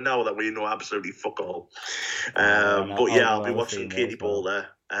proven over and now that we know absolutely fuck all. I'll be watching Katie Boulder.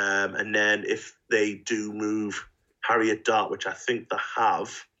 And then if they do move Harriet Dart, which I think they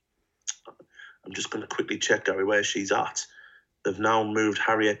have, I'm just going to quickly check, Gary, where she's at. They've now moved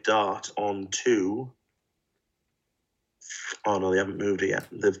Harriet Dart on to... Oh no, they haven't moved her yet.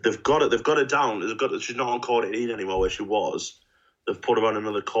 They've got it down. She's not on court 18 anymore where she was. They've put her on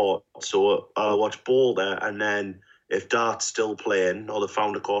another court. So I'll watch Boulder, and then if Dart's still playing, or they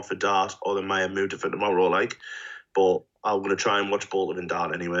found a court for Dart, or they might have moved it for tomorrow, but I'm going to try and watch Boulder and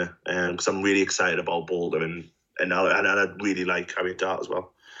Dart anyway, because I'm really excited about Boulder, and I really like Harriet Dart as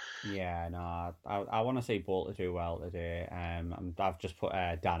well. Yeah, no, I want to see Boulder do well today. I've just put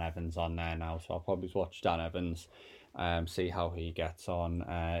Dan Evans on there now, so I'll probably watch Dan Evans, see how he gets on.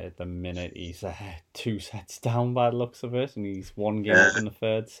 At the minute, he's 2 sets down by the looks of it, and he's 1 game up in the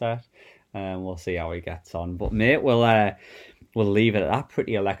third set. We'll see how he gets on. But mate, we'll leave it at that.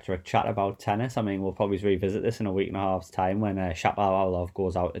 Pretty electric chat about tennis. I mean, we'll probably revisit this in a week and a half's time when Shapovalov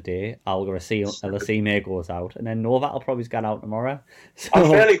goes out today, Olga Lasime goes out, and then Novak will probably get out tomorrow. So... I'm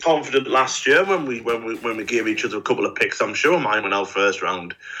fairly confident last year when we gave each other a couple of picks. I'm sure mine went out first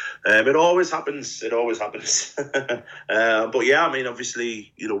round. It always happens. But yeah, I mean,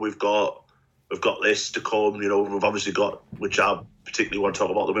 obviously, we've got this to come. We've obviously got, which I particularly want to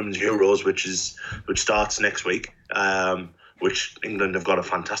talk about, the Women's Euros, which starts next week. Which England have got a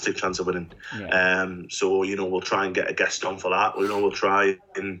fantastic chance of winning. Yeah. So we'll try and get a guest on for that. We'll try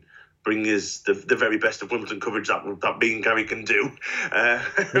and bring the very best of Wimbledon coverage that me and Gary can do.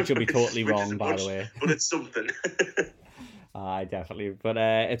 Which will be totally wrong, by the way. But it's something. Definitely. But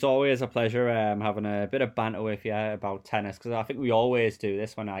it's always a pleasure having a bit of banter with you about tennis, because I think we always do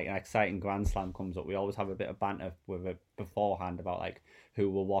this when an exciting Grand Slam comes up. We always have a bit of banter with it beforehand about who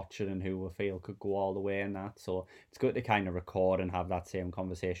we're watching and who we feel could go all the way in that. So it's good to kind of record and have that same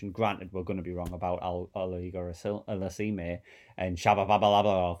conversation. Granted, we're going to be wrong about Olga Lasime and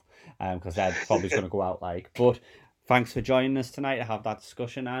Shapovalov, because they're probably going to go out But thanks for joining us tonight to have that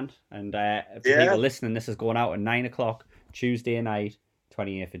discussion, Anne. And for people listening, this is going out at 9:00 Tuesday night,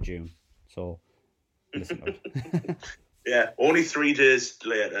 28th of June. So listen to it. Yeah, only 3 days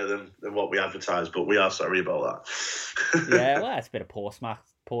later than what we advertised, but we are sorry about that. Yeah, well, it's a bit of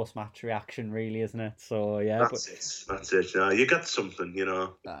post-match reaction, really, isn't it? So yeah, that's it. You got something,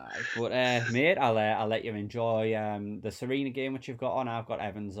 But mate, I'll let you enjoy the Serena game which you've got on. I've got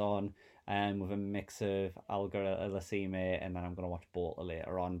Evans on, with a mix of Olga Lasime, and then I'm going to watch Boulder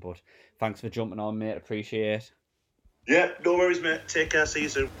later on. But thanks for jumping on, mate. Appreciate it. Yeah, no worries, mate. Take care. See you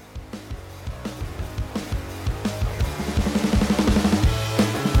soon.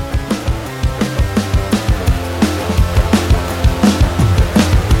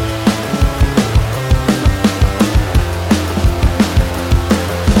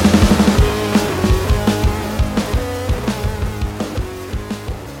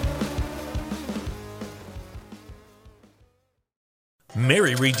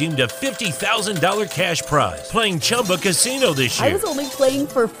 Mary redeemed a $50,000 cash prize playing Chumba Casino this year. I was only playing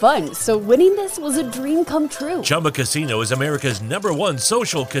for fun, so winning this was a dream come true. Chumba Casino is America's #1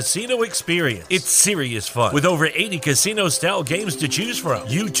 social casino experience. It's serious fun. With over 80 casino-style games to choose from,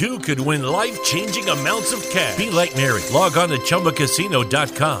 you too could win life-changing amounts of cash. Be like Mary. Log on to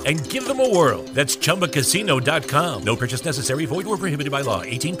ChumbaCasino.com and give them a whirl. That's ChumbaCasino.com. No purchase necessary. Void where prohibited by law.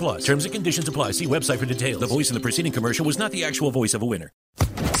 18 plus. Terms and conditions apply. See website for details. The voice in the preceding commercial was not the actual voice of a winner.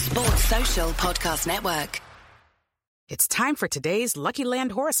 Sports Social Podcast Network. It's time for today's Lucky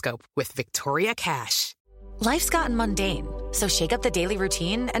Land horoscope with Victoria Cash. Life's gotten mundane, so shake up the daily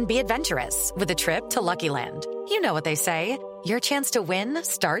routine and be adventurous with a trip to Lucky Land. You know what they say, your chance to win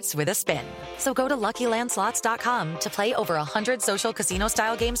starts with a spin. So go to LuckyLandSlots.com to play over 100 social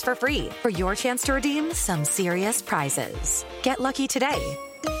casino-style games for free for your chance to redeem some serious prizes. Get lucky today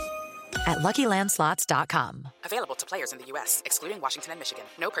at LuckyLandSlots.com. Available to players in the U.S., excluding Washington and Michigan.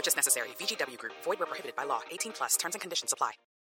 No purchase necessary. VGW Group. Void where prohibited by law. 18 plus. Terms and conditions apply.